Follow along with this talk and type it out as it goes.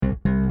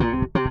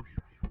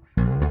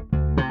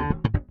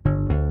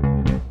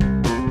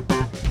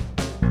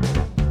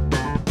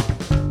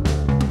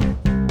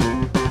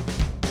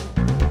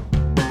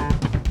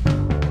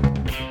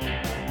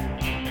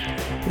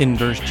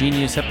Inverse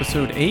Genius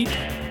Episode 8,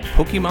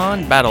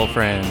 Pokemon Battle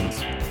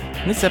Friends.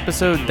 In this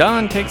episode,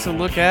 Don takes a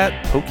look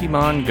at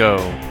Pokemon Go.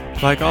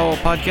 Like all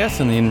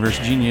podcasts in the Inverse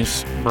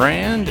Genius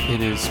brand,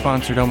 it is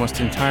sponsored almost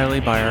entirely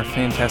by our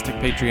fantastic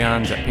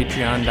Patreons at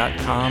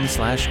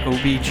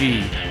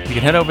patreon.com/OBG. You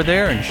can head over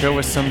there and show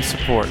us some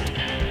support.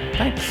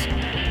 Thanks.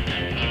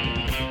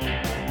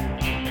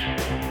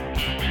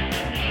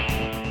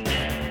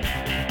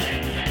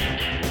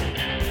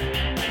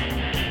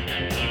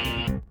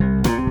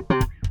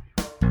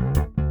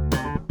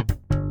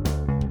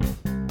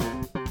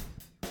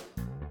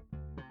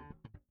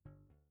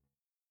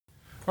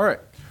 All right.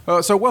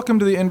 So welcome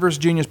to the Inverse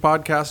Genius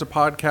Podcast, a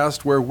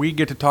podcast where we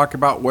get to talk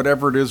about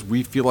whatever it is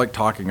we feel like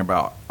talking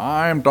about.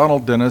 I'm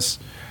Donald Dennis,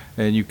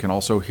 and you can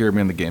also hear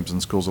me in the Games in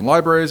Schools and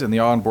Libraries and the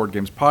On Board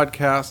Games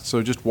podcast.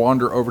 So just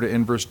wander over to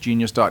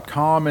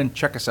inversegenius.com and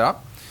check us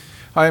out.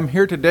 I am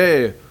here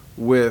today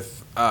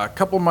with a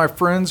couple of my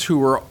friends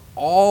who are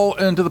all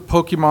into the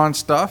Pokemon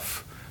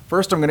stuff.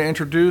 First, I'm going to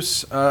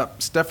introduce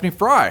Stephanie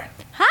Fry.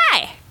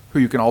 Hi. Who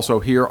you can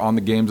also hear on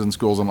the Games in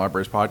Schools and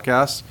Libraries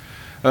podcast.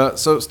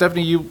 So,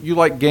 Stephanie, you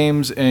like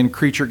games and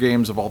creature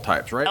games of all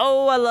types, right?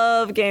 Oh, I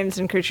love games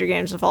and creature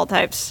games of all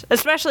types,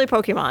 especially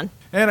Pokemon.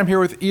 And I'm here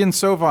with Ian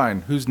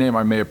Sovine, whose name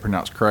I may have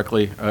pronounced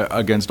correctly,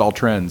 against all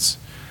trends.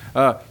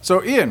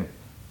 So, Ian,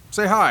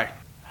 say hi.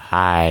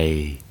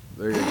 Hi.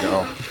 There you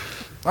go.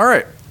 All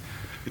right.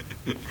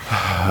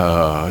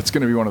 It's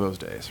going to be one of those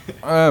days.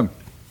 All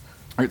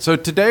right, so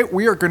today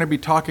we are going to be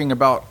talking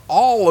about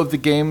all of the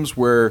games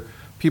where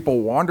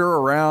people wander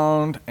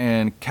around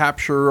and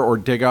capture or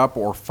dig up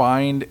or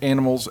find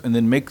animals and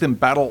then make them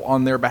battle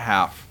on their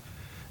behalf.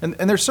 And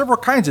there's several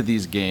kinds of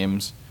these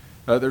games.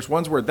 There's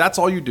ones where that's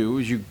all you do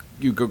is you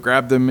go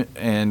grab them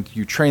and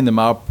you train them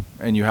up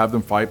and you have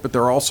them fight. But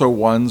there are also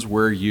ones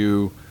where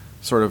you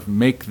sort of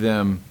make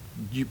them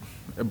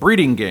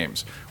breeding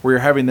games where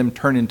you're having them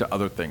turn into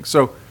other things.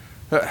 So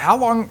how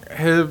long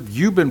have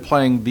you been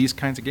playing these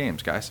kinds of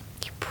games, guys?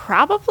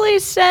 Probably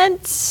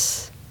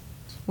since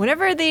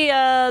whenever the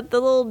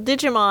little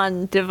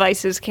Digimon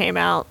devices came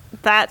out.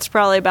 That's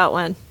probably about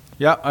when.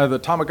 Yeah, the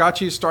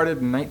Tamagotchi started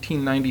in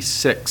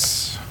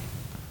 1996.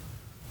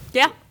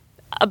 Yeah,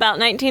 about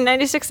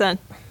 1996 then.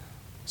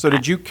 So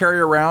did you carry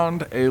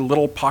around a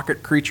little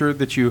pocket creature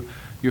that you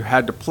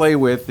had to play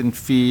with and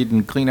feed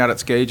and clean out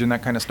its cage and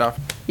that kind of stuff?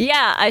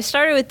 Yeah, I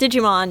started with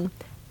Digimon,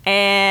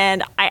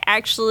 and I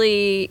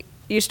actually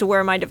used to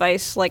wear my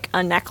device like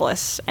a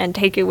necklace and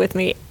take it with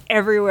me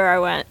everywhere I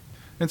went.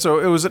 And so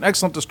it was an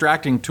excellent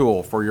distracting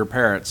tool for your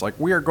parents. Like,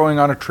 we are going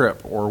on a trip,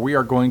 or we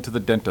are going to the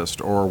dentist,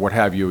 or what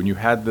have you, and you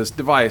had this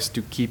device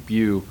to keep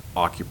you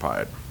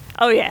occupied.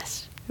 Oh,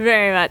 yes.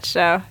 Very much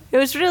so. It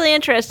was really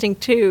interesting,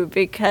 too,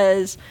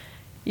 because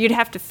you'd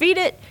have to feed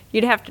it,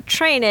 you'd have to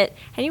train it,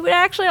 and you would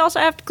actually also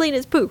have to clean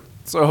its poo.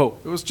 So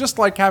it was just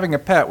like having a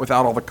pet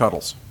without all the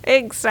cuddles.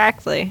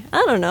 Exactly.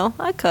 I don't know.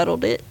 I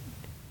cuddled it,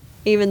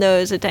 even though it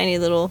was a tiny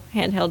little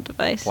handheld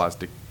device.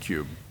 Plastic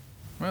cube.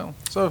 Well,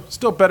 so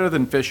still better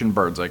than fish and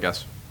birds, I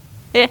guess.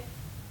 Yeah.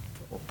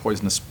 Or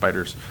poisonous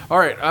spiders. All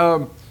right.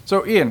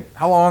 So, Ian,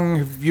 how long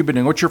have you been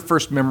in? What's your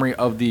first memory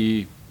of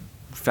the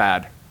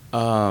fad?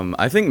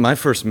 I think my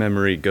first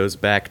memory goes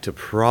back to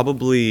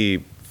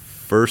probably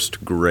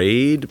first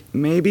grade,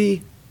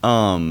 maybe.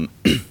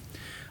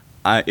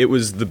 It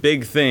was the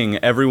big thing.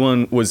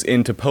 Everyone was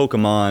into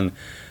Pokemon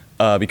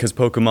because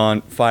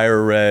Pokemon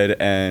Fire Red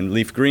and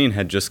Leaf Green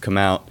had just come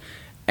out.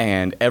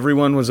 And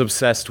everyone was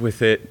obsessed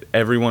with it.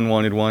 Everyone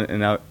wanted one.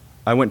 And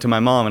I went to my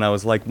mom and I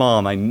was like,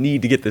 Mom, I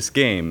need to get this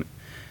game.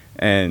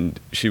 And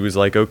she was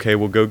like, okay,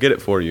 we'll go get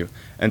it for you.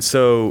 And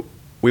so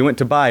we went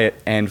to buy it.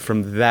 And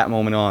from that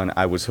moment on,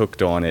 I was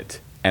hooked on it.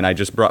 And I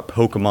just brought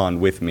Pokemon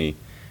with me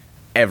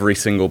every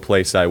single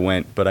place I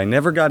went. But I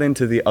never got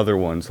into the other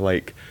ones.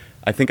 Like,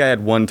 I think I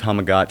had one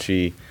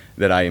Tamagotchi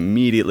that I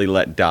immediately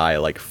let die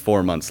like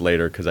 4 months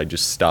later because I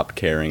just stopped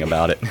caring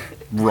about it.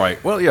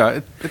 Right. Well,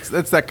 yeah,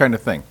 it's that kind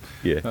of thing.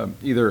 Yeah.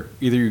 Either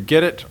you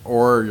get it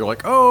or you're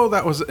like, oh,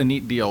 that was a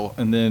neat deal.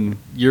 And then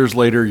years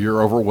later,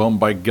 you're overwhelmed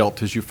by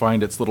guilt as you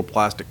find its little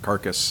plastic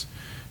carcass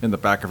in the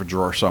back of a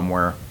drawer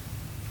somewhere.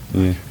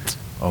 Yeah.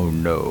 Oh,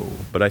 no.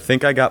 But I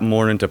think I got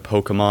more into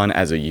Pokemon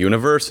as a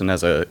universe and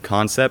as a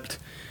concept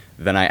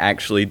than I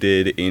actually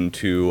did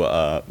into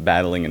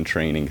battling and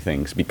training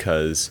things,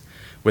 because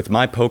with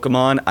my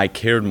Pokemon, I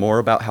cared more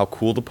about how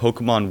cool the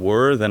Pokemon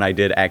were than I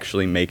did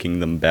actually making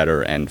them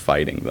better and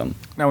fighting them.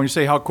 Now, when you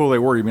say how cool they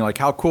were, you mean like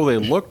how cool they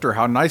looked or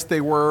how nice they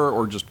were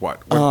or just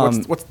what?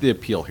 What's the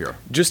appeal here?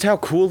 Just how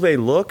cool they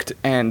looked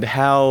and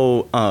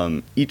how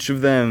each of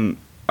them,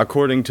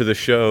 according to the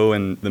show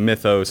and the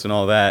mythos and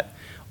all that,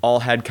 all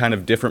had kind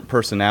of different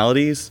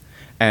personalities.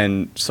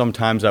 And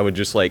sometimes I would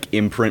just like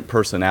imprint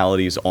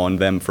personalities on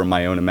them from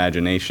my own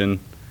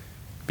imagination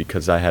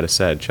because I had a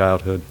sad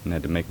childhood and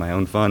had to make my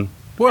own fun.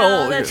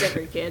 Well, that's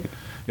every kid.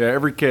 Yeah,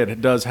 every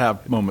kid does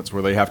have moments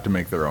where they have to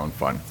make their own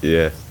fun.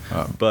 Yeah,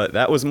 but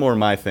that was more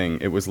my thing.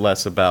 It was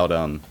less about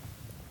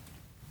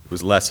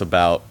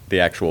the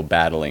actual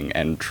battling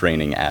and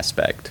training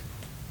aspect.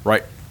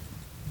 Right.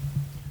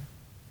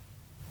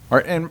 All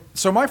right, and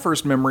so my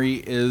first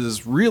memory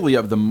is really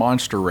of the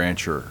Monster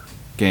Rancher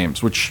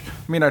games, which,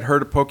 I mean, I'd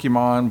heard of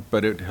Pokemon,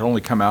 but it had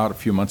only come out a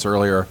few months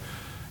earlier.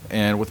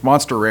 And with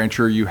Monster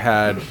Rancher, you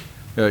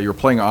were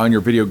playing on your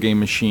video game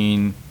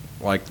machine,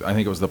 like I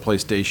think it was the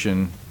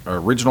PlayStation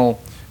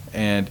original,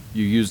 and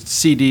you used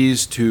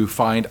CDs to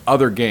find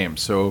other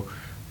games. So,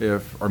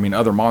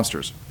 other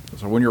monsters.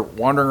 So when you're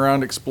wandering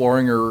around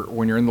exploring, or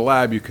when you're in the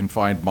lab, you can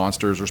find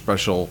monsters or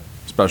special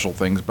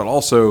things. But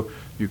also,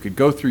 you could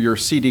go through your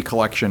CD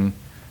collection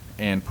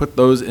and put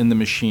those in the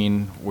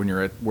machine when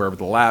you're at wherever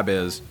the lab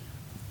is,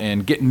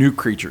 and get new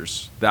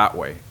creatures that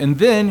way. And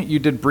then you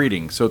did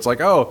breeding. So it's like,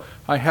 oh,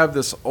 I have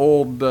this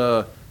old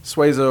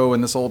Suezo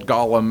and this old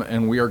Golem,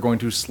 and we are going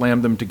to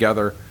slam them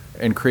together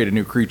and create a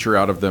new creature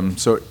out of them.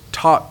 So it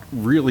taught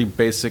really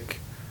basic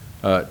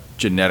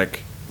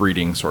genetic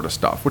breeding sort of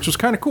stuff, which was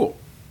kind of cool.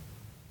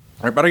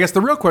 All right, but I guess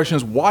the real question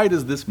is, why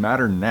does this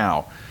matter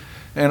now?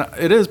 And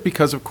it is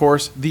because, of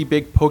course, the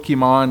big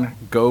Pokemon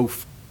Go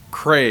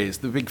craze,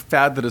 the big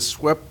fad that has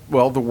swept,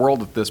 the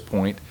world at this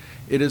point.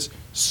 It is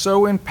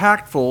so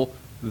impactful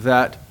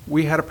that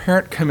we had a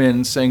parent come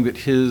in saying that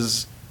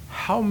his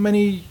how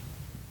many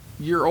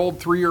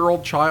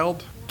 3-year-old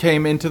child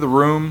came into the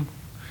room.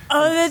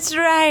 Oh, that's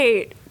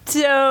right.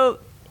 So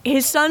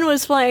his son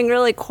was playing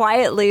really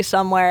quietly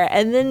somewhere,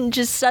 and then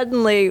just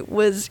suddenly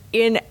was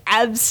in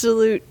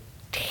absolute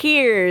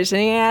tears.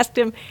 And he asked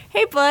him,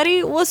 "Hey,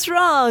 buddy, what's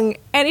wrong?"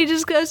 And he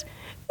just goes,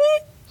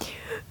 "I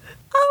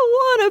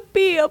want to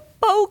be a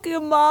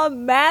Pokemon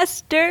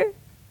master."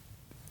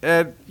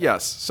 And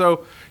yes,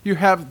 so you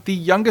have the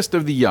youngest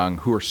of the young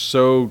who are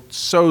so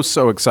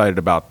excited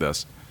about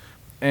this.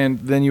 And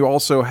then you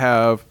also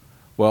have,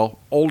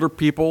 older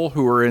people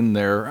who are in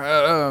their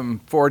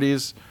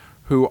 40s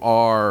who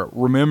are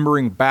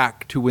remembering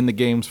back to when the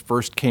games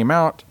first came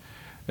out,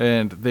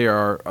 and they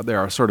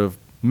are sort of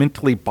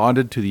mentally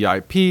bonded to the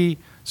IP.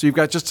 So you've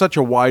got just such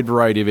a wide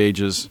variety of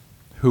ages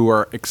who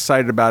are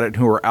excited about it and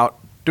who are out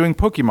doing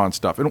Pokemon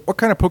stuff. And what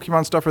kind of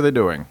Pokemon stuff are they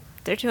doing?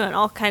 They're doing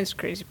all kinds of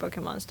crazy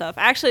Pokemon stuff.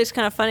 Actually, it's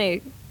kind of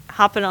funny,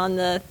 hopping on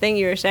the thing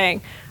you were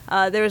saying.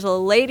 There was a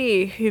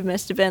lady who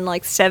must have been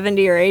like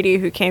 70 or 80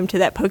 who came to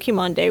that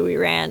Pokemon Day we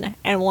ran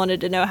and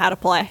wanted to know how to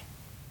play.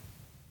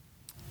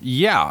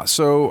 Yeah,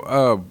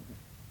 so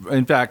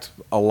in fact,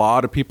 a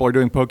lot of people are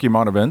doing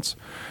Pokemon events.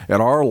 At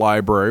our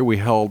library, we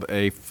held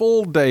a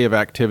full day of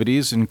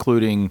activities,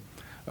 including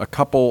a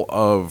couple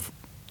of,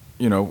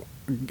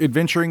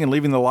 adventuring and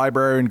leaving the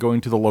library and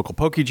going to the local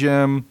Poke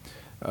Gym,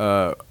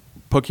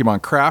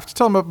 Pokemon crafts.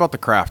 Tell them about the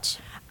crafts.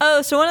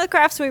 Oh, so one of the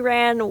crafts we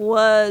ran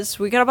was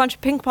we got a bunch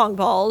of ping pong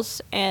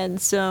balls and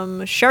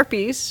some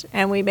Sharpies,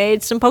 and we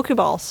made some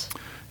Pokeballs.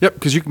 Yep,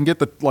 because you can get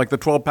the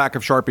 12-pack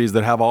of Sharpies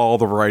that have all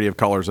the variety of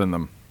colors in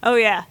them. Oh,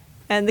 yeah.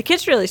 And the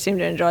kids really seem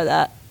to enjoy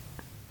that.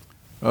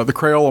 The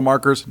Crayola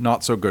markers,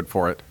 not so good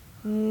for it.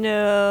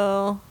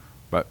 No.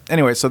 But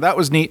anyway, so that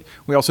was neat.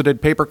 We also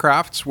did paper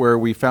crafts where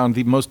we found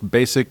the most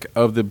basic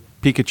of the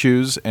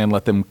Pikachus and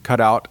let them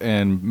cut out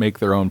and make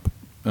their own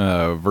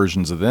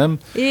versions of them.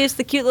 You used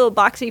the cute little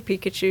boxy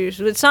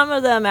Pikachus, but some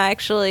of them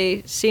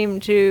actually seem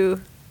to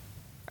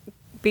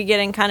be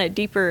getting kind of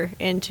deeper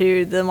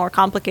into the more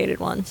complicated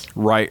ones.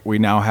 Right. We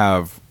now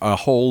have a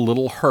whole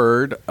little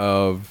herd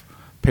of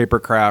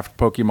papercraft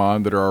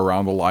Pokemon that are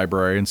around the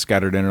library and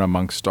scattered in and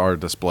amongst our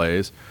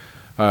displays.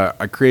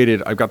 I've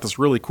got this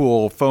really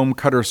cool foam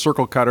cutter,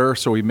 circle cutter,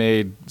 so we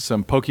made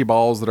some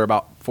Pokeballs that are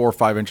about 4 or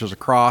 5 inches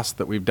across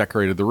that we've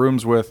decorated the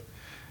rooms with.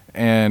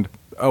 And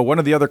one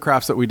of the other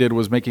crafts that we did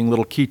was making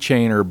little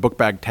keychain or book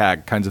bag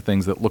tag kinds of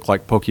things that look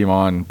like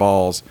Pokemon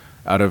balls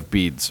out of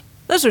beads.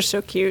 Those are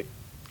so cute.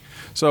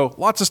 So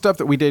lots of stuff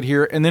that we did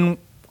here. And then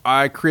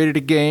I created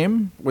a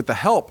game with the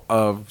help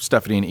of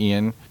Stephanie and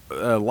Ian.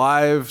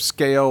 Live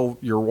scale,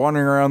 you're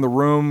wandering around the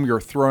room,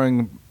 you're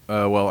throwing,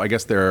 I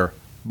guess they're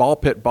ball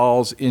pit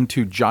balls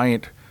into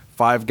giant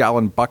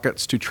 5-gallon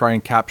buckets to try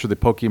and capture the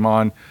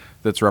Pokemon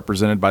that's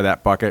represented by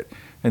that bucket.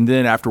 And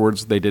then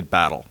afterwards, they did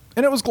battle.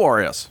 And it was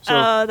glorious. So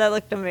that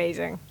looked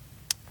amazing.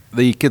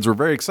 The kids were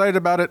very excited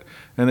about it,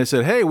 and they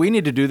said, hey, we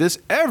need to do this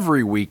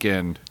every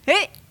weekend.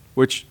 Hey!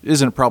 Which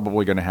isn't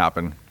probably going to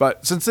happen.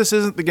 But since this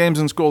isn't the Games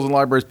in Schools and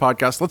Libraries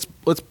podcast,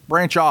 let's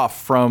branch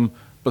off from,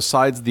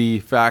 besides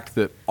the fact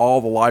that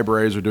all the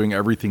libraries are doing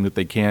everything that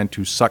they can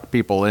to suck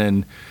people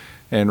in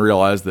and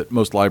realize that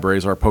most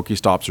libraries are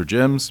Pokestops or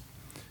gyms.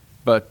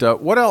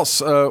 But what else?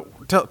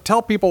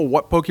 Tell people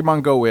what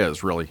Pokemon Go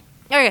is, really.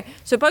 Okay,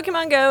 so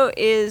Pokemon Go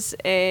is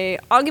a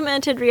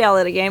augmented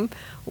reality game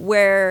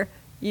where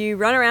you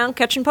run around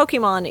catching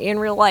Pokemon in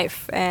real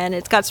life, and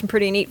it's got some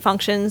pretty neat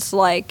functions,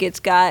 like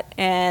it's got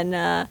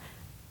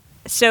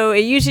so it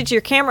uses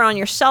your camera on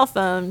your cell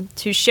phone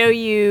to show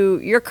you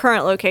your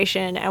current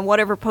location and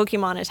whatever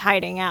Pokemon is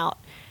hiding out.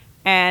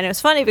 And it was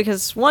funny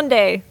because one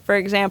day, for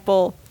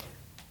example,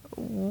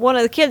 one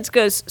of the kids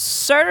goes,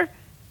 "Sir,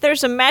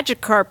 there's a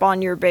Magikarp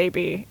on your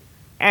baby."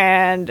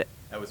 And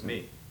That was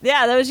me.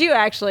 yeah, that was you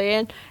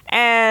actually,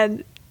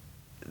 and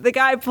the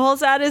guy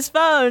pulls out his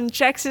phone,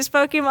 checks his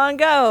Pokemon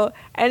Go,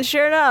 and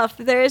sure enough,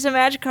 there is a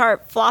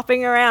Magikarp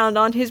flopping around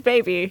on his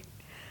baby.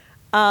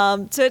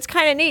 So it's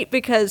kind of neat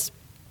because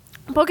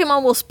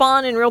Pokemon will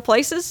spawn in real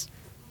places.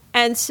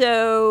 And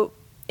so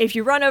if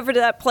you run over to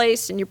that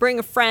place and you bring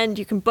a friend,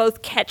 you can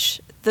both catch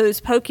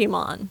those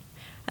Pokemon.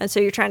 And so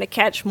you're trying to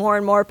catch more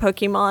and more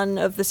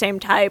Pokemon of the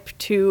same type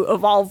to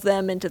evolve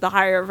them into the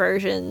higher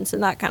versions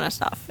and that kind of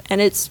stuff.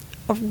 And it's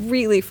a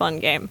really fun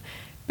game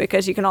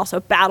because you can also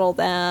battle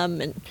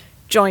them and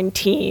join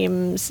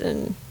teams.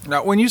 And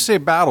Now, when you say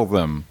battle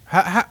them,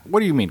 what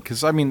do you mean?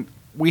 Because, I mean,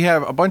 we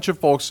have a bunch of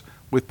folks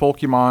with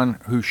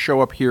Pokemon who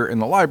show up here in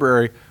the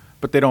library,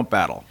 but they don't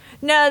battle.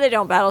 no, they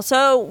don't battle.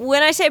 So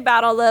when I say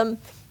battle them,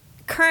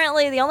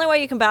 currently the only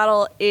way you can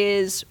battle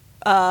is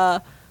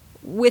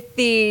with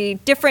the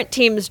different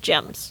teams'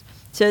 gyms.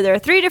 So there are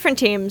 3 different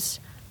teams,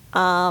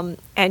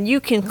 and you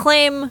can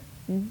claim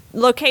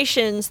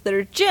locations that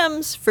are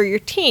gyms for your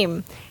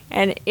team.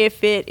 And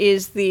if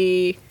it's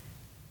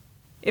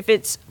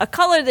a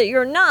color that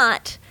you're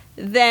not,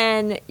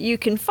 then you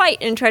can fight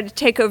and try to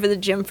take over the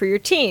gym for your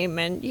team.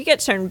 And you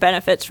get certain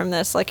benefits from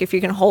this, like if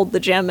you can hold the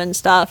gym and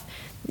stuff,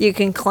 you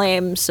can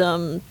claim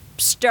some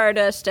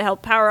Stardust to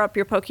help power up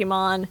your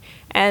Pokemon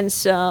and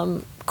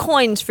some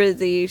coins for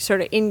the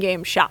sort of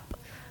in-game shop.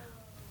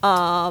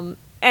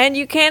 And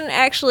you can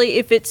actually,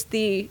 if it's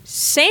the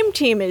same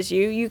team as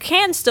you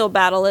can still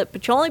battle it,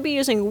 but you'll only be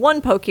using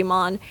one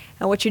Pokemon,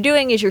 and what you're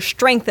doing is you're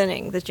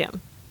strengthening the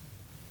gym.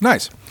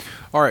 Nice.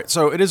 All right,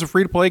 so it is a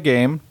free-to-play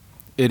game.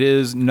 It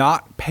is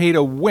not pay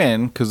to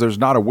win because there's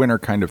not a winner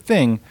kind of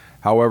thing.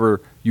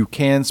 However, you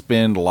can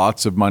spend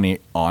lots of money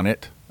on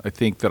it. I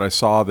think that I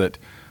saw that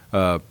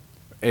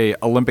a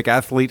Olympic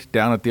athlete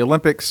down at the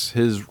Olympics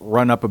has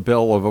run up a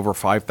bill of over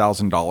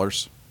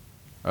 $5,000.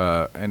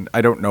 And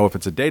I don't know if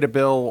it's a data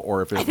bill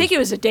or if I think it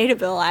was a data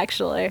bill,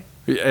 actually.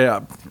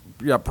 Yeah,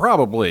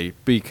 probably,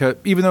 because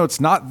even though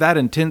it's not that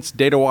intense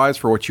data-wise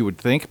for what you would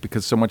think,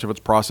 because so much of it's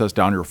processed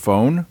down your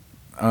phone,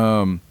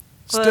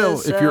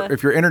 still,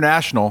 if you're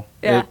international,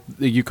 Yeah.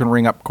 you can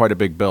ring up quite a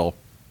big bill.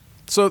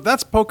 So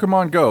that's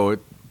Pokemon Go.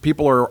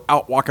 People are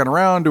out walking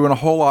around doing a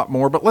whole lot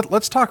more, but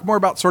let's talk more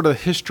about sort of the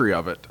history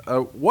of it.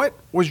 What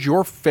was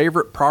your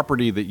favorite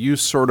property that you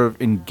sort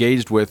of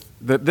engaged with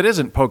that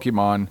isn't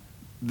Pokemon,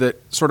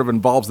 that sort of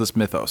involves this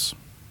mythos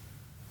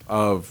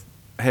of,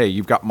 hey,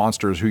 you've got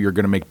monsters who you're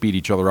going to make beat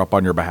each other up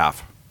on your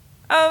behalf?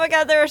 Oh my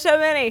god, there are so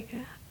many.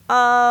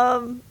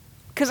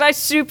 Because I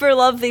super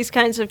love these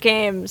kinds of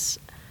games.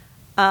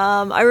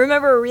 I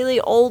remember a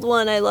really old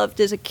one I loved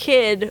as a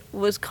kid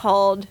was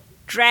called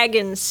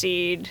Dragon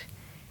Seed.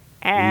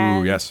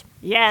 And Ooh, yes.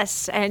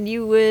 Yes, and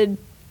you would...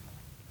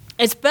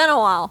 It's been a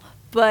while,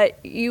 but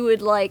you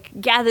would, like,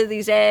 gather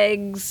these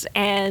eggs,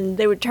 and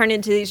they would turn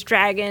into these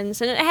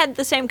dragons. And it had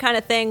the same kind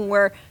of thing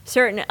where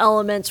certain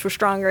elements were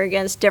stronger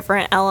against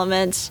different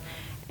elements.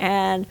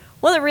 And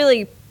one of the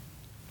really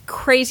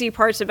crazy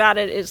parts about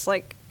it is,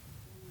 like,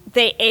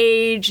 they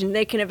age, and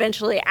they can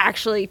eventually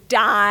actually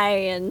die,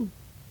 and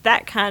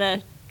that kind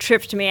of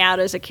tripped me out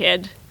as a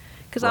kid.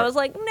 Because I was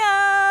like,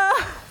 no!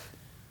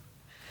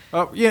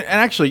 Yeah, and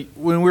actually,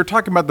 when we were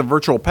talking about the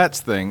virtual pets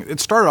thing,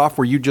 it started off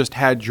where you just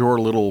had your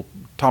little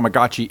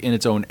Tamagotchi in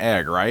its own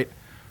egg, right?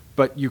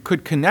 But you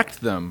could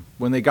connect them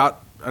when they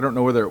got, I don't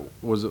know whether it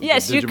was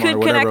Yes, Digimon you could or whatever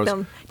connect it was,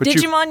 them. but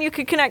Digimon you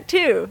could connect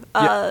too.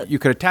 you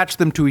could attach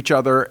them to each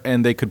other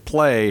and they could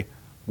play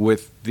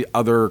with the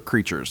other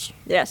creatures.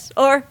 Yes,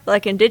 or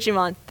like in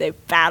Digimon, they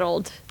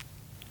battled.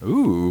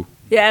 Ooh.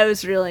 Yeah, it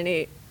was really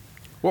neat.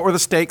 What were the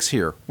stakes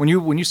here? When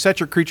you set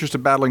your creatures to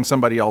battling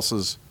somebody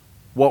else's,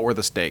 what were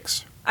the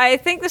stakes? I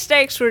think the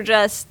stakes were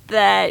just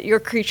that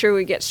your creature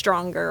would get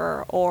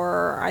stronger,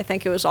 or I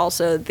think it was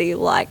also the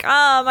like,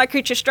 my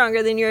creature's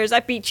stronger than yours,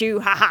 I beat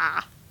you,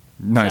 haha.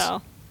 Nice.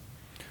 So,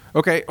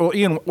 Okay, well,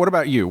 Ian, what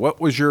about you?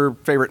 What was your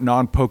favorite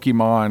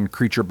non-Pokemon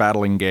creature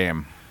battling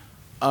game?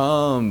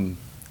 I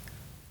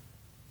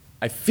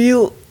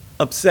feel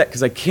upset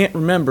because I can't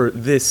remember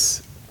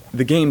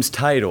the game's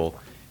title.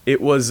 It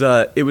was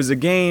a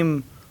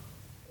game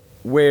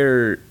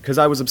where, because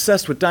I was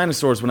obsessed with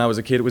dinosaurs when I was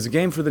a kid. It was a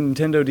game for the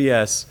Nintendo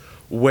DS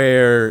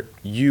where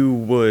you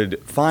would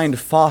find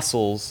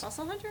fossils.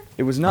 Fossil Hunter?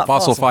 It was not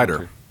Fossil Fighter.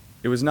 Hunter.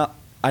 It was not.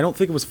 I don't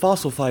think it was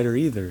Fossil Fighter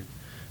either,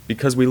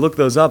 because we looked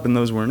those up and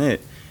those weren't it.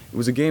 It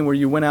was a game where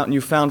you went out and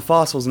you found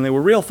fossils, and they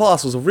were real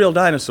fossils of real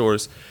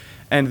dinosaurs,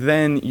 and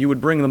then you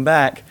would bring them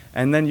back,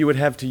 and then you would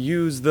have to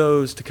use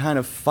those to kind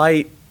of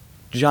fight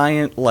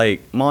giant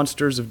like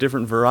monsters of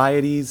different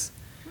varieties.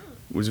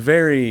 It was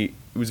very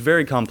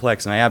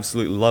complex, and I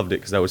absolutely loved it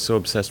because I was so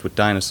obsessed with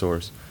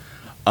dinosaurs.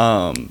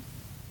 But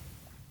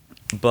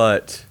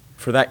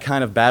for that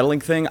kind of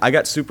battling thing, I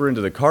got super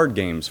into the card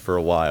games for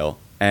a while,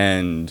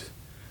 and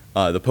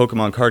the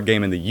Pokemon card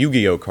game and the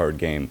Yu-Gi-Oh card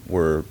game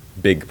were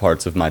big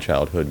parts of my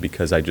childhood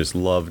because I just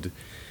loved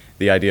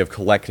the idea of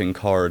collecting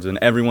cards, and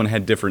everyone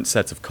had different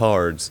sets of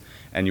cards,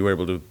 and you were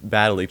able to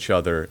battle each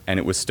other, and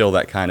it was still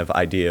that kind of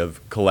idea of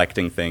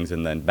collecting things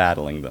and then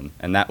battling them.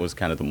 And that was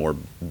kind of the more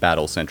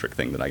battle-centric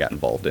thing that I got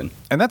involved in.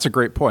 And that's a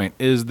great point,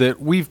 is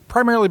that we've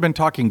primarily been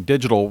talking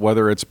digital,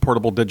 whether it's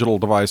portable digital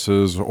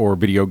devices or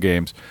video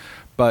games.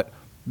 But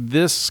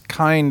this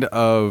kind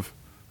of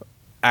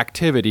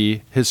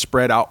activity has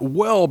spread out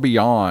well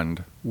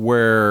beyond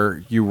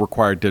where you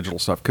require digital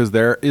stuff, because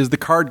there is the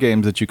card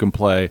games that you can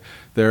play.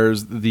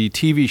 There's the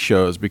TV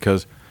shows,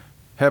 because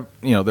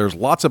there's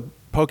lots of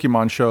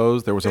Pokemon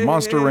shows. There was a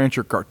Monster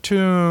Rancher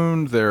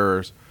cartoon.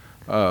 There's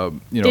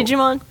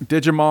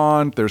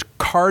Digimon. There's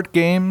card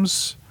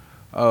games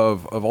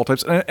of all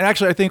types. And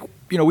actually, I think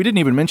we didn't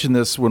even mention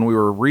this when we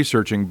were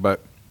researching, but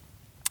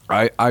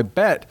I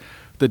bet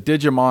the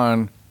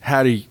Digimon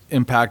had an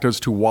impact as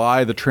to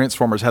why the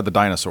Transformers had the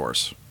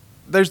dinosaurs.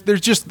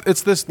 There's just,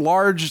 it's this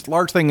large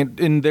thing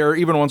in there,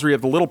 even ones where you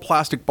have the little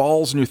plastic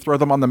balls and you throw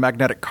them on the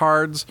magnetic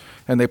cards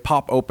and they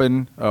pop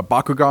open.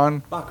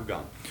 Bakugan.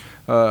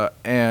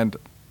 And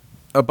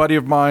a buddy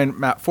of mine,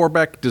 Matt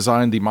Forbeck,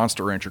 designed the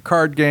Monster Rancher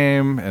card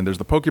game, and there's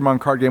the Pokemon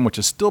card game, which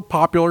is still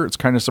popular. It's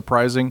kind of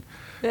surprising.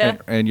 Yeah.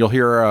 And you'll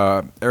hear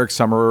Eric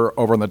Summerer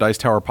over on the Dice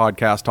Tower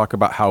podcast talk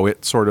about how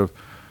it sort of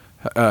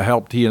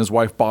helped he and his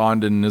wife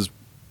bond, and is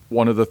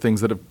one of the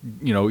things that have,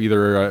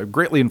 either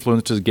greatly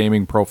influenced his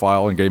gaming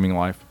profile and gaming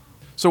life.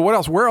 So what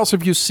else? Where else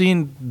have you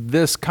seen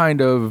this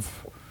kind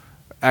of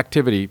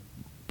activity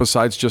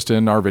besides just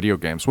in our video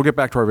games? We'll get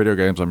back to our video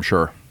games, I'm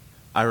sure.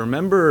 I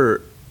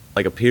remember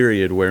like a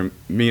period where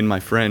me and my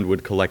friend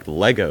would collect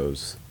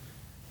Legos,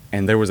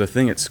 and there was a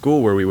thing at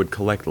school where we would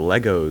collect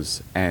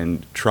Legos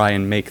and try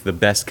and make the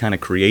best kind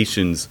of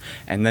creations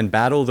and then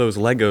battle those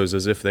Legos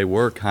as if they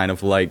were kind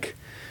of like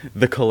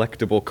the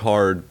collectible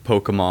card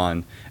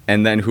Pokemon,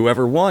 and then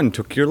whoever won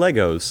took your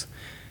Legos.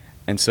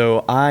 And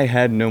so I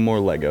had no more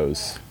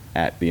Legos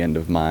at the end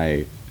of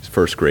my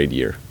first grade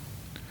year.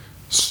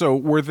 So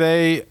were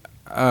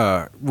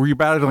you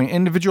battling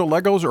individual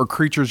Legos or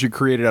creatures you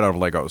created out of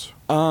Legos?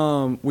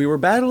 We were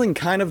battling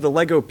kind of the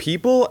Lego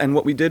people, and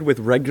what we did with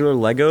regular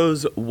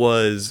Legos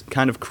was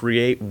kind of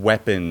create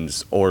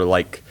weapons or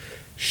like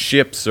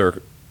ships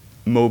or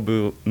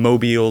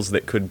mobiles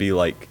that could be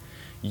like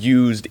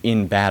used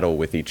in battle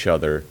with each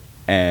other.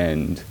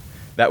 And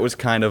that was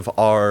kind of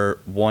our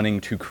wanting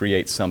to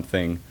create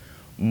something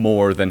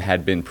more than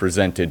had been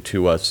presented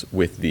to us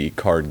with the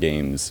card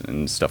games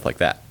and stuff like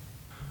that.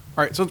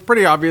 All right, so it's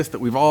pretty obvious that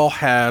we've all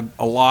had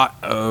a lot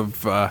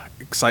of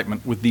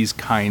excitement with these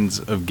kinds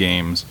of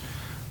games.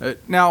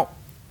 Now,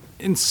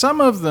 in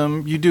some of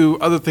them, you do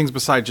other things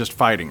besides just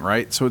fighting,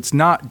 right? So it's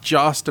not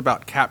just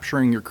about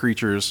capturing your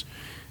creatures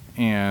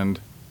and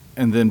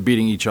then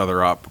beating each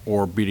other up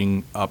or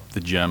beating up the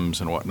gems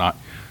and whatnot.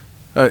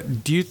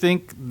 Do you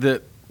think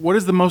that what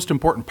is the most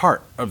important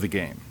part of the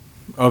game,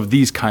 of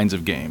these kinds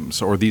of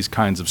games or these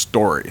kinds of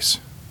stories?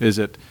 Is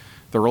it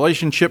the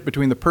relationship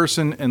between the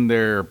person and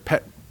their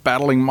pet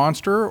battling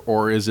monster,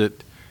 or is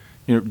it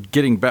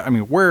getting back? I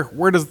mean,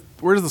 where does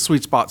the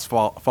sweet spots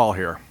fall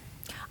here?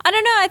 I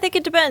don't know. I think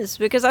it depends,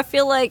 because I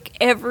feel like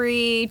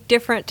every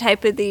different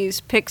type of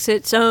these picks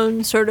its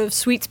own sort of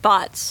sweet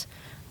spots.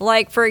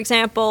 Like, for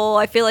example,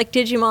 I feel like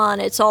Digimon,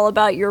 it's all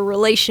about your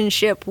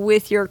relationship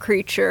with your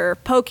creature.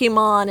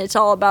 Pokemon, it's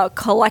all about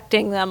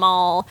collecting them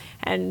all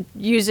and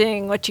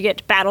using what you get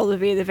to battle to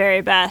be the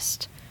very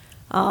best.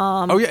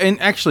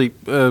 And actually,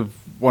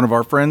 one of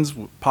our friends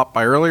popped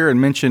by earlier and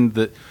mentioned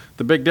that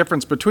the big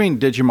difference between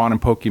Digimon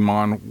and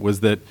Pokemon was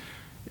that,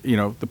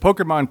 the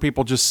Pokemon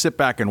people just sit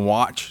back and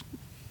watch,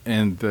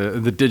 and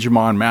the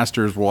Digimon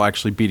masters will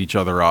actually beat each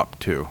other up,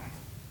 too.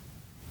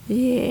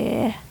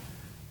 Yeah.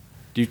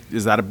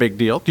 Is that a big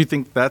deal? Do you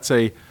think that's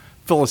a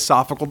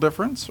philosophical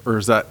difference, or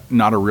is that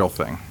not a real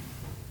thing?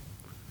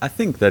 I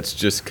think that's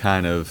just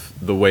kind of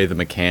the way the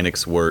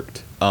mechanics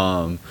worked.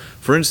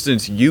 For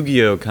instance,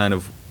 Yu-Gi-Oh! Kind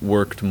of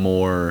worked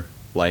more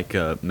like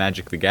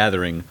Magic the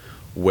Gathering,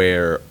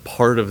 where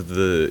part of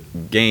the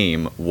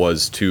game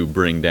was to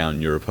bring down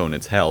your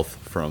opponent's health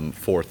from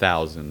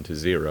 4,000 to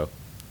 0.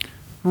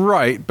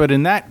 Right, but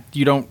in that,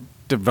 you don't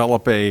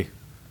develop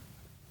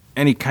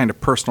any kind of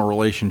personal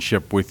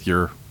relationship with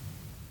your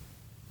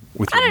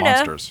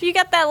monsters. Know. You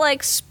got that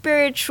like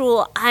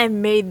spiritual, I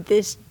made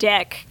this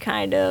deck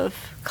kind of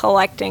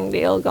collecting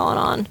deal going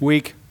on.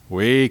 Weak.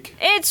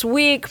 It's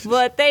weak,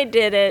 but they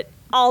did it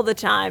all the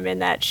time in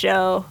that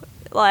show.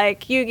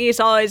 Like, Yugi's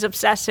always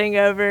obsessing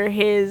over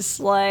his,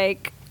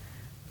 like,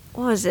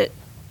 what was it?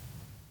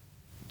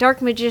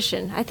 Dark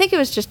Magician. I think it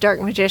was just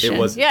Dark Magician.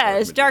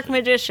 It's Dark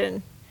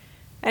Magician.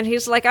 And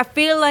he's like, I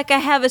feel like I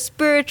have a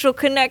spiritual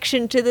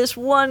connection to this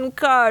one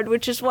card,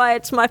 which is why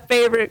it's my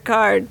favorite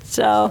card.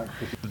 So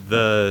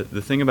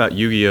the thing about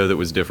Yu-Gi-Oh! That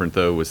was different,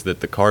 though, was that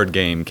the card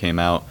game came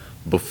out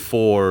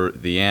before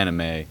the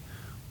anime,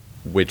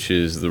 which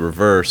is the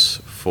reverse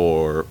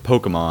for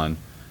Pokemon,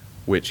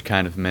 which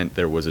kind of meant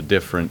there was a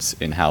difference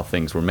in how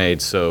things were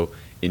made. So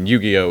in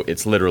Yu-Gi-Oh!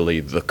 It's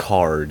literally the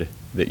card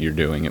that you're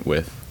doing it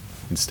with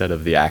instead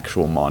of the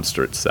actual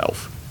monster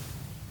itself.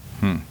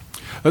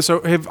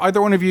 So have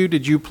either one of you,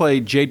 did you play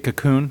Jade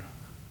Cocoon?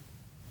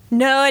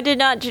 No, I did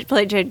not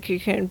play Jade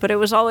Cocoon, but it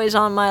was always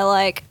on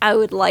my, I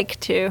would like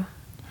to.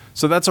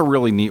 So that's a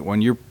really neat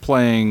one. You're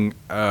playing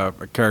a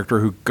character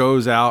who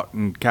goes out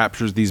and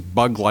captures these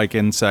bug-like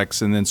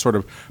insects and then sort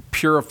of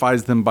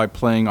purifies them by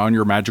playing on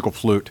your magical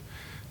flute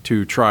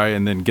to try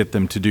and then get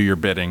them to do your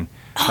bidding.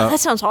 Oh, that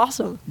sounds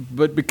awesome.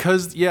 But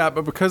because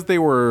they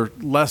were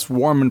less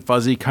warm and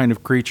fuzzy kind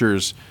of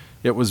creatures,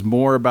 it was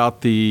more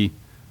about the,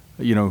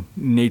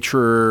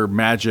 nature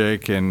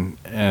magic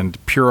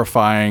and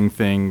purifying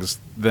things.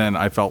 Then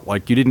I felt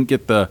like you didn't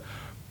get the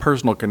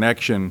personal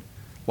connection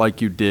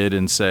like you did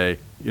in, say,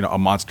 a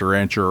Monster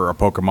Rancher or a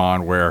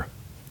Pokemon where,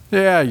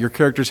 your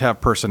characters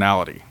have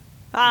personality.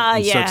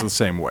 Yeah. Such the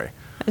same way.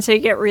 And so you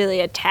get really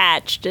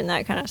attached and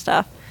that kind of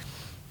stuff.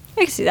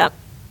 I can see that.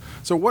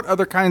 So what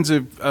other kinds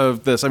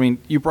of this? I mean,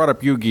 you brought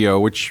up Yu-Gi-Oh!,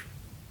 which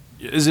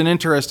is an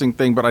interesting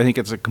thing, but I think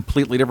it's a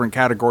completely different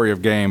category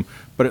of game,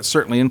 but it's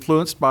certainly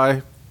influenced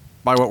by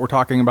what we're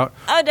talking about.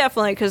 Oh,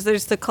 definitely, because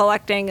there's the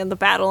collecting and the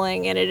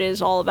battling, and it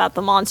is all about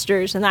the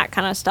monsters and that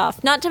kind of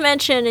stuff. Not to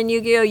mention, in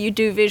Yu-Gi-Oh!, you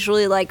do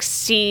visually,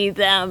 see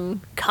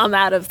them come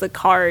out of the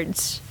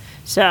cards.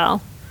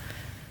 So.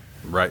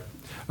 Right.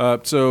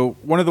 So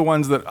one of the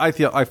ones that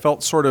I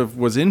felt sort of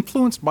was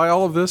influenced by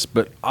all of this,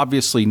 but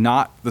obviously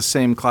not the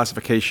same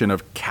classification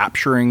of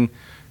capturing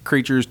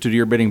creatures to do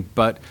your bidding,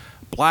 but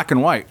Black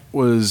and White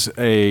was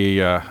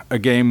a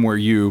game where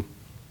you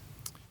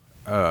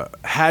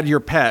had your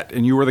pet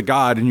and you were the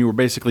god and you were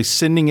basically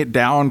sending it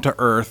down to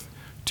Earth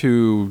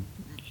to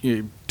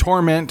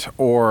torment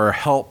or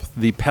help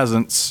the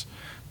peasants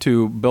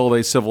to build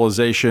a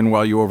civilization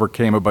while you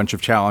overcame a bunch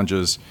of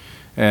challenges.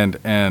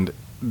 And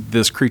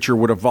this creature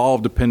would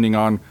evolve depending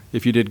on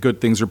if you did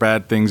good things or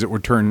bad things. It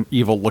would turn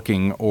evil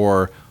looking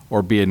or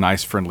be a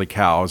nice friendly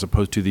cow as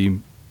opposed to the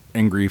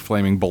angry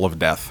flaming bull of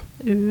death.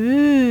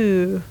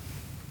 Ooh.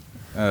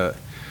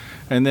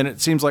 And then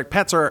it seems like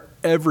pets are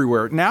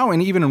everywhere now,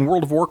 and even in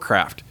World of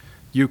Warcraft,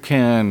 you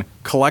can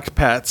collect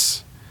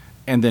pets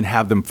and then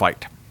have them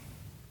fight.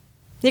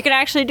 You can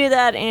actually do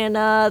that in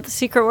the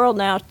Secret World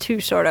now too,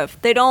 sort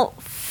of. They don't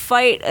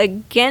fight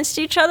against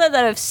each other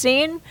that I've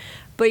seen,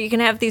 but you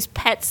can have these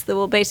pets that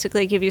will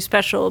basically give you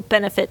special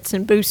benefits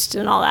and boosts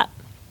and all that.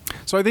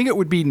 So I think it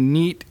would be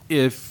neat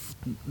if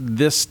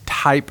this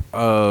type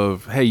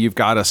of, hey, you've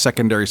got a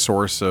secondary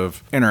source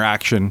of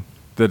interaction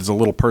that is a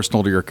little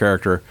personal to your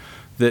character,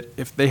 that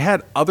if they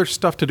had other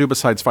stuff to do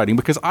besides fighting,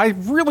 because I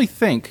really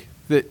think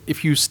that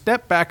if you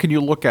step back and you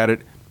look at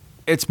it,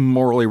 it's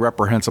morally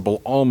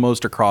reprehensible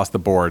almost across the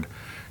board.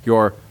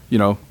 You're,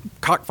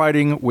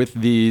 cockfighting with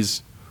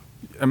these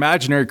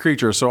imaginary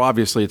creatures, so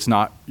obviously it's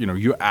not,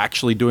 you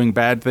actually doing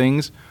bad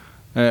things.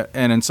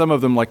 And in some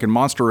of them, like in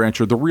Monster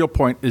Rancher, the real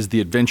point is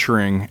the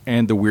adventuring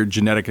and the weird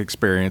genetic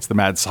experience, the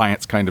mad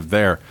science kind of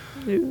there.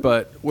 Ooh.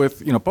 But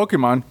with,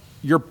 Pokemon,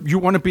 you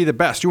want to be the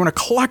best. You want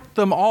to collect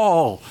them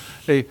all,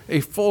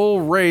 a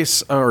full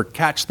race, or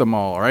catch them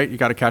all, right? You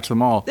got to catch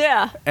them all.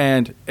 Yeah.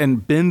 And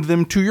bend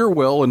them to your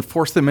will and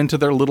force them into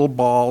their little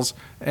balls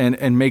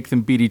and make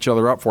them beat each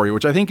other up for you,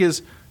 which I think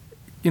is,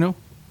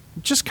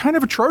 just kind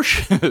of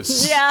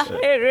atrocious. Yeah,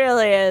 it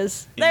really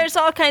is. There's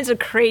all kinds of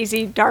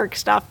crazy, dark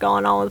stuff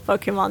going on with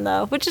Pokemon,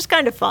 though, which is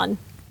kind of fun.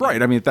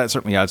 Right. I mean, that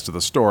certainly adds to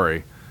the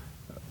story.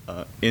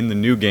 In the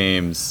new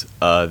games,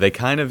 they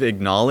kind of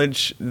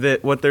acknowledge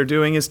that what they're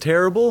doing is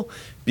terrible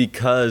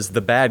because the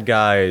bad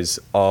guys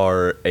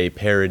are a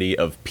parody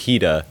of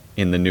PETA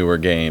in the newer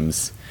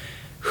games,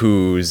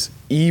 whose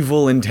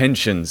evil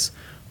intentions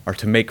are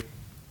to make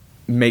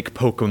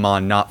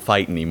Pokemon not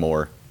fight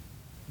anymore.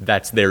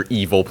 That's their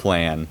evil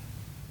plan.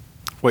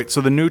 Wait,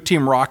 so the new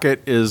Team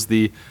Rocket is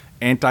the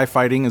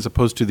anti-fighting as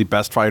opposed to the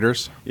best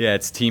fighters? Yeah,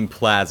 it's Team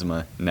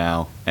Plasma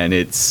now, and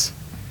it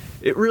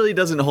really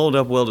doesn't hold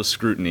up well to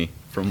scrutiny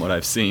from what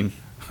I've seen.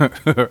 We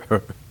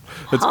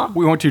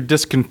want to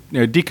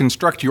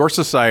deconstruct your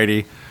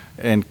society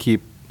and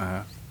keep...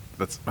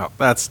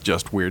 that's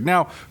just weird.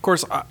 Now, of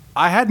course,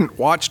 I hadn't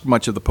watched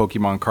much of the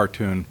Pokemon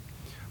cartoon,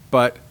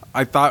 but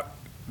I thought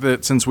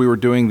that since we were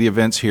doing the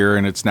events here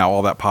and it's now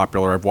all that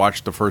popular, I've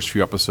watched the first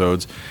few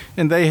episodes,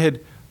 and they had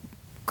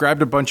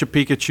grabbed a bunch of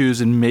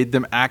Pikachus and made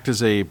them act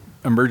as a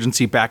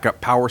emergency backup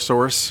power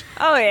source.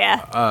 Oh,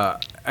 yeah.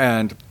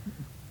 And,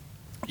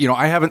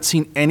 I haven't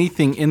seen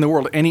anything in the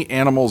world, any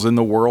animals in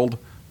the world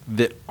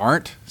that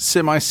aren't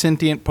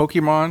semi-sentient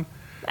Pokemon.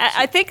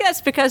 I think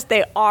that's because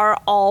they are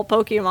all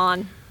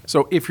Pokemon.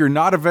 So if you're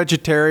not a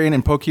vegetarian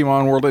in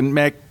Pokemon world, and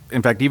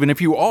in fact, even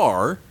if you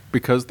are,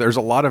 because there's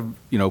a lot of,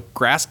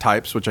 grass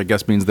types, which I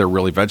guess means they're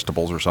really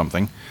vegetables or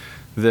something,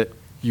 that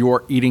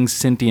you're eating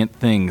sentient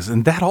things.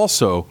 And that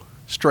also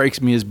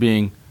strikes me as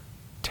being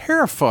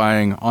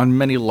terrifying on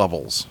many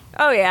levels.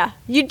 Oh, yeah.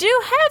 You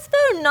do have,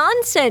 though,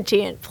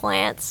 non-sentient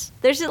plants.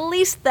 There's at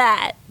least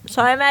that.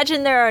 So I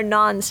imagine there are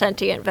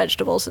non-sentient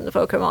vegetables in the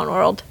Pokemon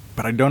world.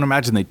 But I don't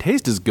imagine they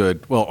taste as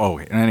good. Well,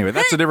 anyway,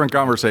 that's a different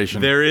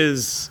conversation. There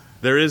is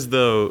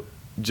though,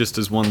 just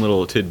as one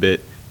little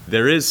tidbit,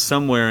 there is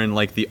somewhere in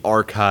the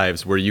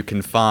archives where you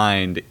can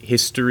find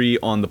history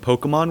on the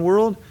Pokemon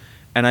world,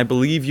 and I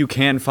believe you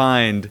can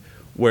find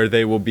where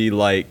they will be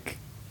like,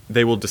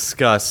 they will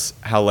discuss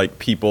how like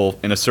people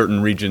in a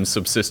certain region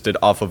subsisted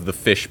off of the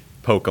fish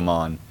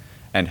Pokemon,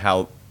 and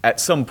how at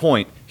some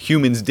point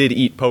humans did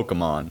eat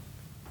Pokemon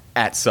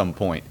at some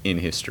point in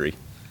history.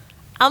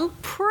 I'm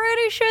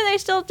pretty sure they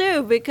still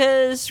do,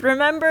 because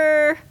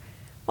remember,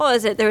 what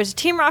was it? There was a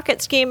Team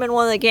Rocket scheme in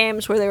one of the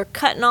games where they were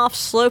cutting off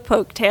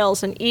Slowpoke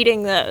tails and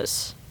eating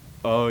those.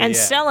 Oh, and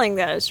selling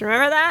those.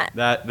 Remember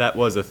that? That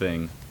was a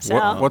thing. So,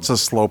 What's a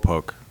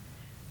slowpoke?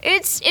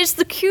 It's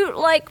the cute,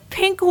 like,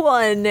 pink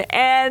one,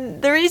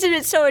 and the reason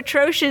it's so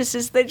atrocious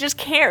is they just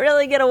can't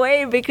really get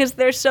away because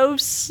they're so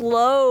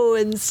slow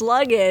and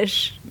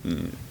sluggish.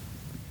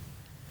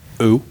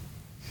 Ooh.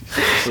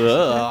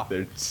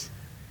 There's-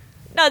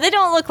 No, they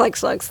don't look like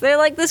slugs. They're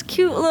like this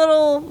cute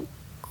little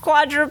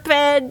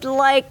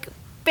quadruped-like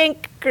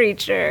pink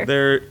creature.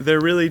 They're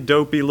really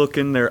dopey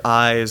looking. Their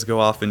eyes go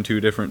off in 2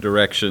 different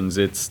directions.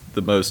 It's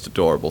the most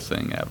adorable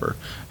thing ever.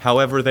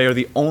 However, they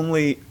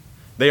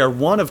are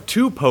one of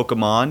 2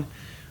 Pokemon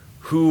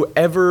who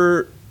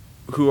are,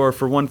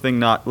 for one thing,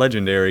 not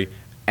legendary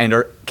and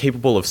are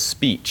capable of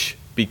speech,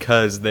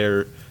 because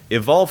their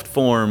evolved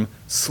form,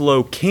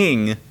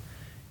 Slowking,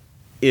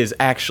 is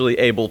actually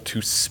able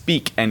to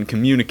speak and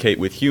communicate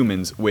with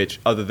humans, which,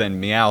 other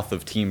than Meowth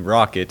of Team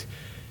Rocket,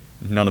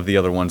 none of the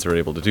other ones are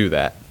able to do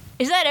that.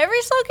 Is that every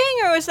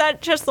Slowking, or is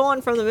that just the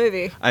one from the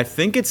movie? I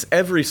think it's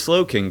every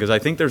Slowking, because I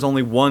think there's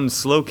only one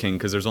Slowking,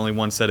 because there's only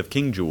one set of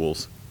King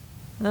Jewels.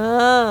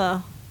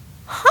 Oh.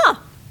 Huh.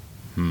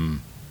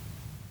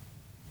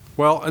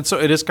 Well, and so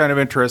it is kind of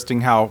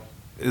interesting how,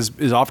 as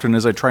often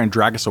as I try and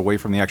drag us away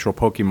from the actual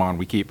Pokemon,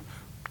 we keep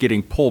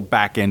getting pulled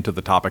back into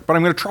the topic. But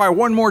I'm going to try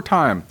one more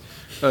time.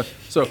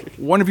 So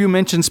one of you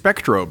mentioned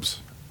Spectrobes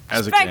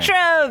as a game.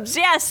 Spectrobes!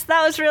 Yes,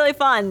 that was really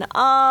fun.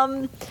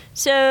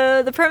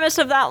 So the premise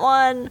of that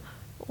one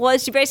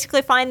was you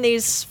basically find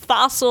these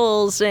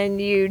fossils and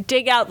you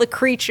dig out the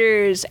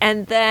creatures,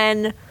 and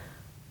then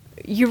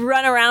you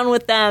run around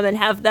with them and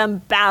have them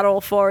battle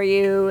for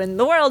you, and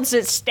the world's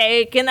at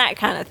stake and that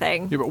kind of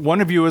thing. Yeah, but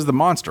one of you is the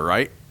monster,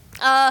 right?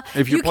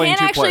 If you're You playing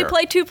can actually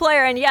two-player. play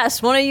 2-player, and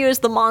yes, one of you is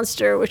the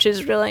monster, which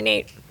is really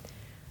neat.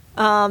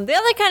 The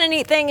other kind of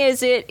neat thing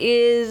is it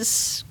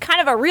is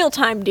kind of a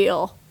real-time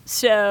deal,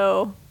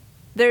 so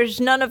there's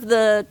none of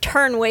the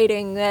turn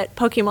waiting that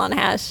Pokemon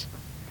has.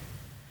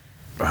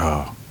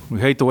 Oh, we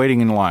hate the waiting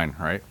in line,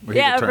 right? We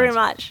hate Yeah, the pretty turns.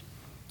 much.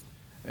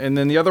 And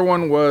then the other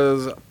one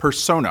was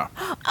Persona.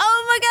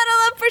 Oh my god, I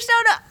love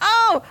Persona!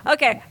 Oh,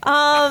 okay.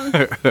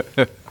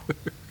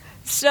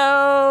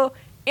 So,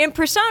 in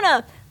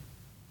Persona,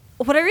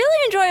 what I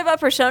really enjoy about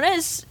Persona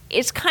is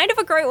it's kind of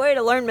a great way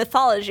to learn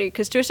mythology,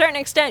 because to a certain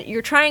extent,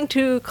 you're trying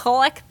to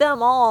collect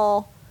them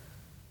all,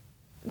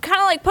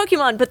 kind of like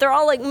Pokemon, but they're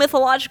all like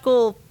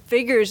mythological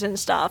figures and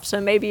stuff,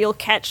 so maybe you'll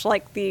catch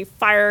like the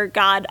fire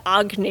god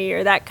Agni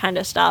or that kind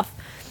of stuff.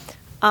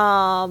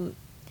 And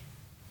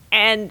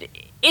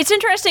it's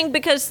interesting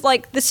because,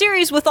 like, the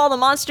series with all the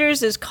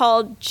monsters is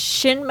called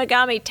Shin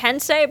Megami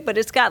Tensei, but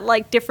it's got,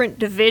 like, different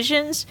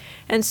divisions.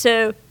 And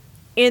so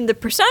in the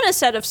Persona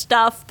set of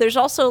stuff, there's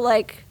also,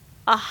 like,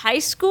 a high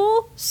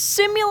school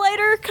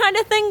simulator kind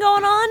of thing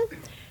going on.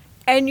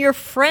 And your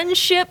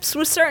friendships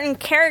with certain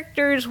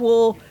characters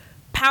will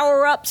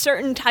power up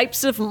certain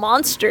types of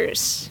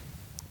monsters.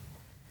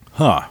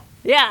 Huh.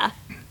 Yeah.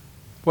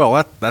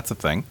 Well, that's a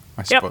thing,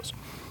 I suppose.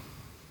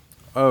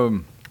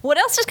 What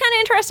else is kind of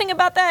interesting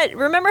about that?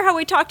 Remember how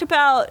we talked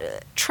about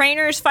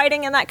trainers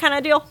fighting and that kind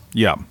of deal?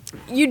 Yeah.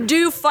 You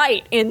do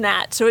fight in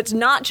that, so it's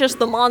not just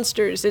the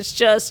monsters, it's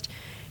just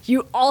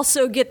you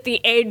also get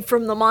the aid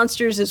from the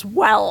monsters as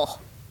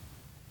well.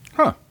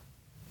 Huh.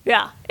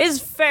 Yeah, it's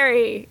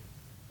very...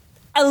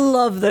 I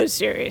love those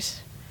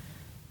series.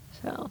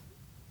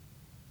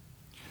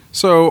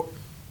 So,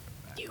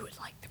 You would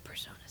like the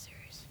Persona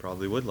series.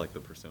 Probably would like the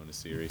Persona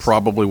series.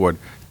 probably would.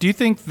 Do you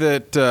think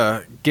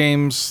that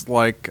games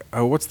like,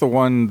 what's the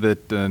one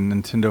that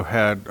Nintendo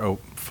had? Oh,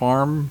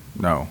 Farm?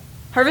 No.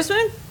 Harvest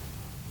Moon?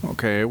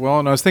 Okay,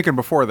 well, no, I was thinking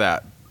before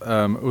that.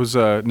 It was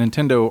a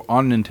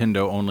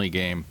Nintendo only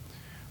game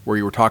where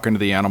you were talking to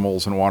the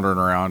animals and wandering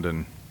around,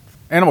 and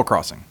Animal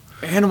Crossing.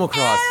 Animal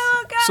Cross.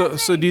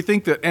 So do you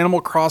think that Animal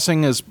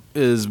Crossing is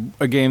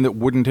a game that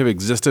wouldn't have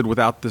existed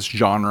without this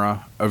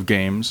genre of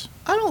games?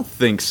 I don't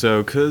think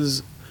so,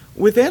 because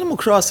with Animal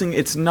Crossing,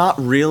 it's not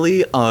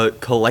really a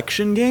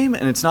collection game,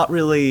 and it's not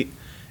really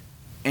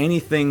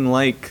anything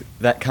like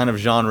that kind of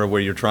genre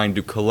where you're trying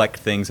to collect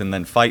things and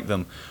then fight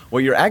them.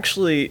 What you're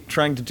actually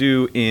trying to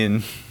do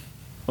in...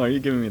 Why are you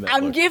giving me that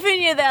I'm look?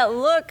 giving you that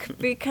look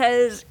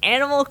because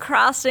Animal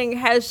Crossing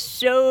has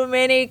so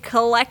many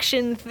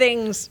collection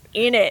things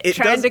in it. It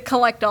Trying does- to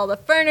collect all the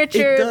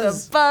furniture, It the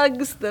does.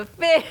 bugs, the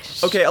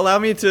fish. Okay, allow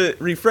me to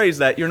rephrase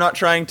that. You're not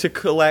trying to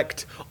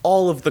collect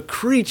all of the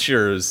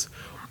creatures.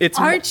 It's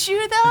mo- Aren't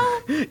you, though?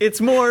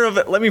 It's more of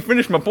a, let me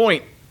finish my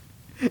point.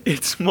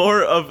 It's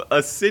more of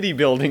a city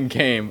building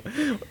game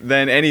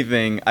than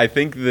anything. I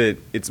think that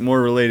it's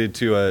more related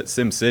to a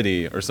Sim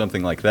City or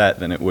something like that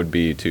than it would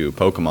be to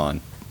Pokemon.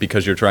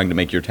 because you're trying to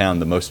make your town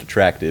the most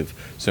attractive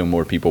so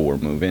more people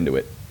will move into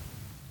it.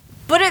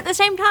 But at the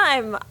same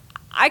time,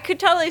 I could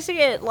totally see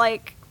it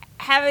like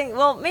having.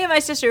 Well, me and my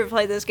sister have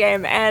played this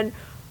game, and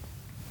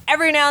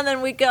every now and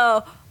then we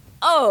go,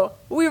 "Oh,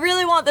 we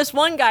really want this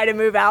one guy to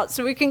move out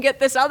so we can get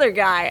this other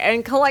guy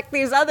and collect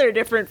these other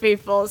different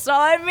people." So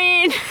I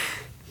mean,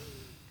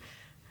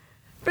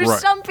 for Right.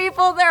 some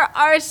people, there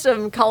are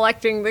some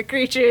collecting the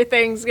creature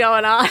things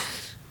going on.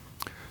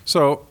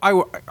 So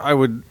I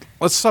would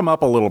let's sum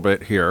up a little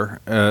bit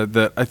here.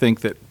 That I think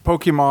that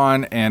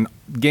Pokemon and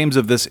games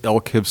of this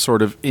ilk have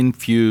sort of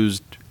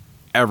infused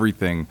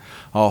everything.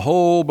 A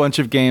whole bunch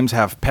of games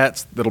have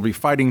pets that'll be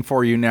fighting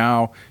for you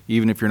now,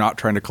 even if you're not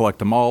trying to collect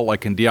them all.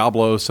 Like in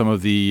Diablo, some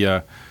of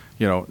the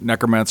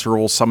necromancer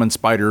will summon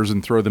spiders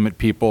and throw them at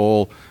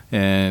people,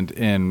 and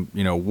in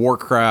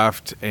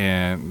Warcraft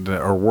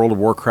or World of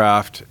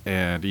Warcraft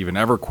and even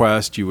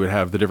EverQuest, you would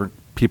have the different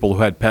people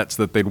who had pets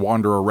that they'd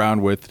wander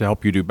around with to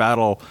help you do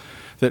battle.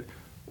 That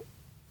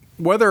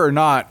whether or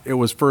not it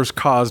was first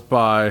caused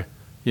by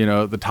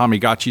the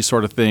Tamagotchi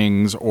sort of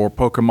things or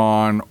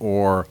Pokemon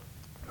or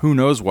who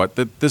knows what,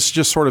 that this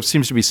just sort of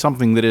seems to be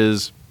something that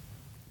is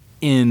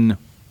in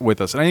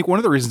with us. And I think one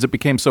of the reasons it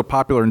became so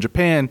popular in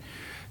Japan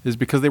is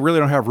because they really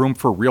don't have room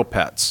for real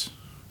pets.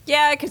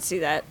 Yeah, I could see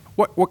that.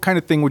 What kind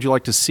of thing would you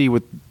like to see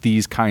with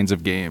these kinds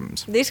of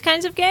games? These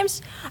kinds of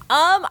games?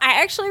 I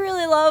actually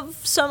really love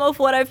some of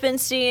what I've been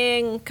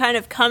seeing kind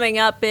of coming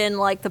up in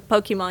like the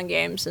Pokemon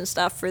games and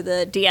stuff for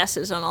the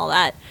DSs and all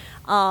that.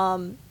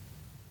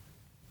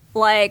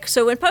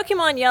 So when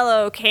Pokemon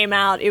Yellow came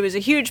out, it was a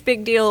huge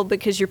big deal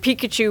because your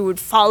Pikachu would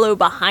follow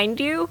behind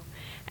you.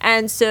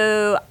 And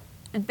so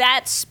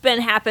that's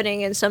been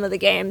happening in some of the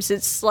games.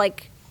 It's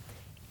like,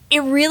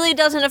 it really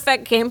doesn't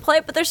affect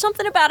gameplay, but there's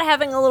something about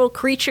having a little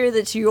creature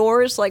that's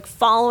yours, like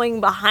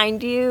following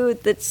behind you,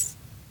 that's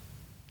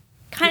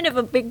kind of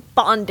a big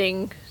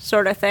bonding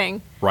sort of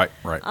thing. Right.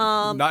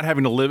 Not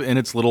having to live in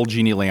its little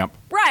genie lamp.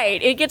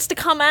 Right. It gets to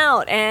come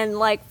out and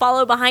like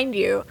follow behind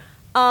you.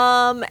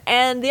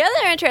 And the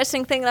other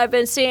interesting thing that I've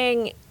been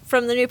seeing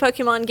from the new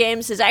Pokemon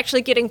games is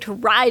actually getting to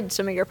ride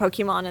some of your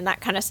Pokemon and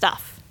that kind of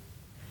stuff.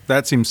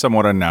 That seems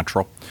somewhat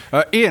unnatural.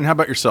 Ian, how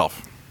about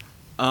yourself?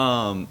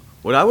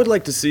 What I would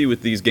like to see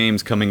with these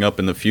games coming up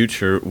in the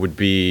future would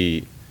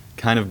be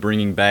kind of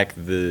bringing back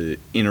the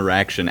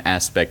interaction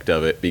aspect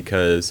of it,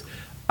 because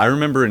I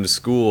remember in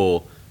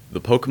school,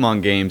 the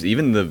Pokemon games,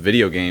 even the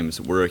video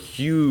games, were a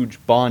huge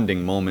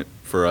bonding moment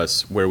for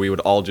us where we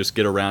would all just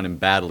get around and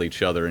battle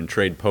each other and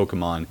trade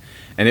Pokemon.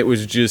 And it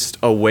was just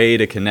a way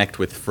to connect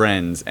with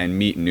friends and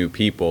meet new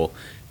people.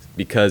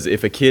 Because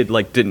if a kid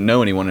didn't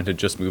know anyone and had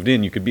just moved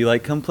in, you could be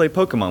like, come play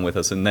Pokemon with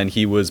us, and then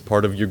he was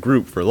part of your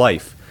group for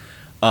life.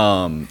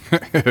 And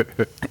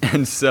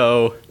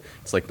so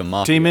it's like the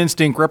mafia. Team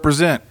Instinct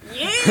represent.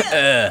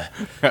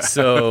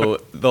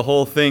 So the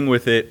whole thing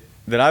with it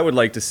that I would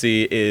like to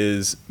see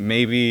is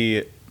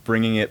maybe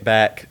bringing it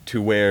back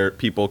to where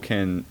people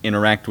can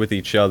interact with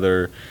each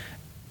other,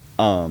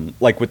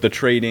 like with the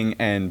trading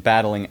and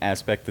battling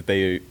aspect that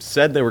they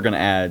said they were going to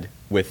add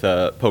with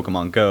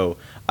Pokemon Go.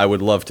 I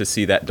would love to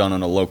see that done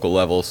on a local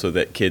level so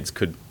that kids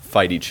could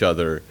fight each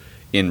other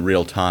in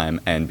real time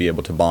and be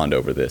able to bond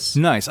over this.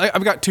 Nice.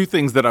 I've got two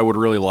things that I would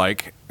really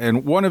like,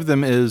 and one of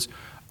them is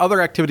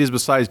other activities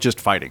besides just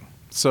fighting.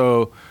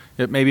 So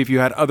maybe if you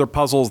had other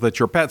puzzles that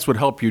your pets would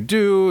help you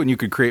do, and you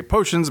could create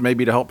potions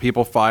maybe to help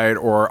people fight,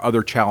 or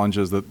other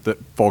challenges that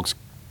folks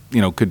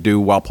could do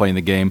while playing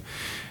the game.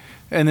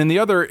 And then the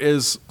other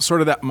is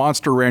sort of that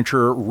Monster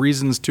Rancher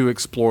reasons to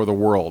explore the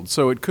world.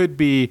 So it could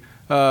be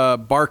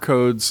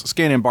barcodes,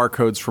 scan in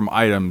barcodes from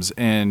items,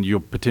 and you'll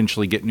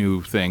potentially get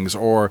new things,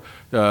 or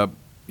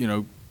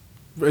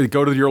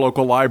go to your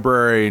local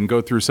library and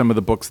go through some of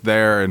the books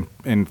there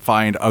and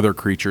find other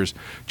creatures.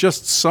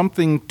 Just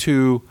something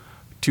to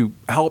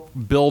help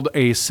build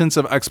a sense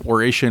of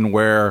exploration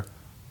where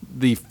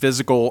the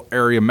physical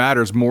area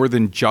matters more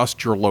than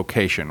just your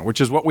location,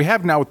 which is what we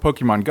have now with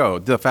Pokemon Go.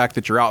 The fact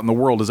that you're out in the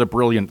world is a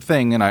brilliant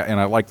thing, and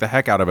I like the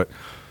heck out of it.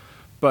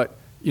 But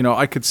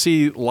I could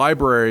see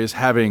libraries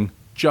having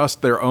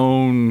just their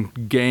own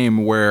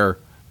game where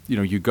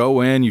you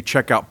go in, you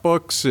check out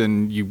books,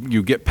 and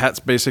you get pets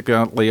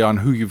basically on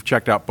who you've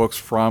checked out books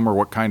from, or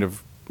what kind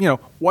of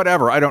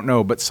whatever, I don't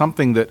know, but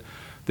something that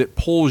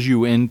pulls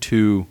you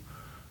into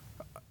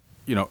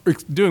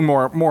doing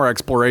more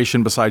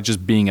exploration besides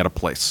just being at a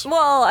place.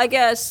 Well, I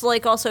guess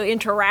also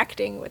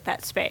interacting with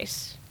that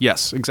space.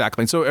 Yes,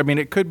 exactly. So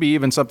it could be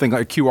even something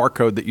like a QR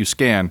code that you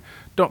scan.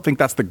 Don't think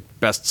that's the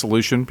best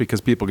solution, because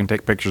people can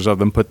take pictures of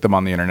them, put them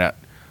on the internet,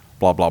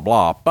 blah blah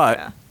blah.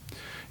 But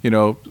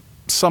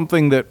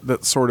something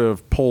that sort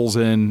of pulls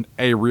in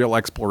a real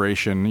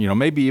exploration.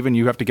 Maybe even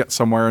you have to get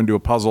somewhere and do a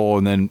puzzle,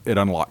 and then it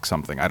unlocks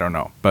something. I don't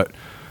know, but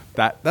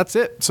that's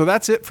it. So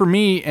that's it for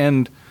me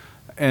and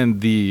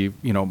the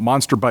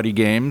Monster Buddy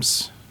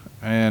games.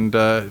 And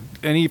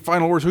any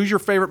final words? Who's your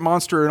favorite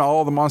monster in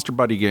all the Monster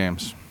Buddy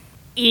games?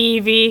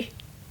 Eevee,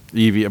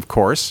 of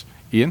course.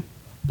 Ian?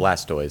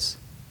 Blastoise.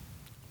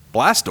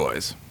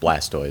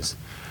 Blastoise.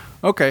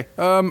 Okay.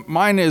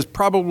 Mine is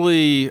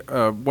probably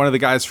one of the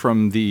guys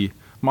from the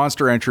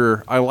Monster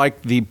Rancher. I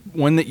like the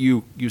one that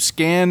you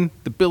scan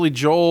the Billy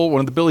Joel, one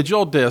of the Billy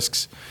Joel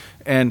discs,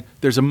 and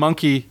there's a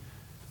monkey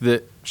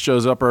that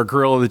shows up, or a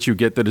gorilla that you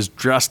get that is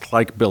dressed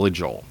like Billy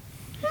Joel.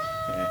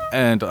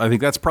 And I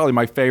think that's probably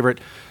my favorite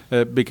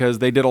because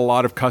they did a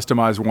lot of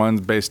customized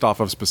ones based off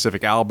of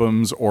specific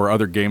albums or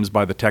other games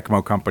by the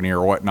Tecmo Company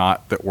or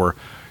whatnot that were,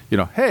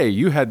 hey,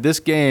 you had this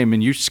game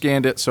and you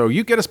scanned it, so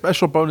you get a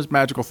special bonus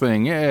magical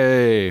thing.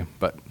 Yay.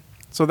 But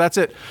so that's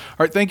it. All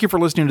right. Thank you for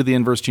listening to the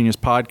Inverse Genius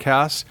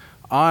podcast.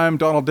 I'm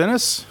Donald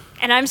Dennis.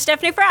 And I'm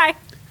Stephanie Fry.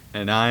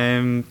 And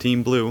I'm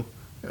Team Blue.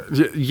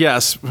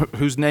 Yes,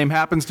 whose name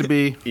happens to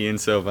be Ian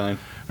Sovine.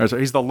 So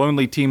he's the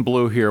lonely Team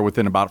Blue here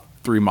within about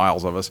 3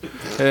 miles of us.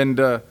 And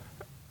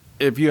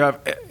if you have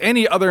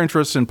any other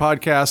interests in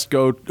podcasts,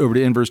 go over to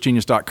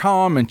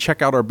inversegenius.com and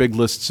check out our big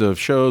lists of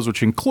shows,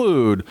 which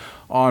include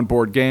On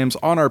Board Games,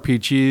 On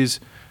RPGs,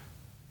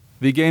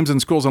 the Games in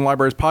Schools and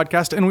Libraries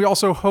podcast, and we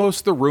also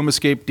host the Room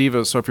Escape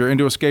Divas. So if you're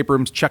into escape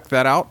rooms, check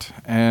that out.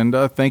 And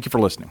thank you for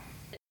listening.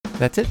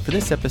 That's it for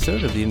this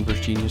episode of the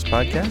Inverse Genius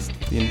Podcast.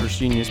 The Inverse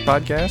Genius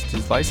Podcast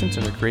is licensed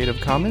under Creative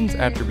Commons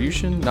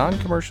Attribution,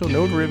 Non-Commercial,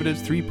 No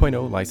Derivatives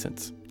 3.0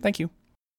 license. Thank you.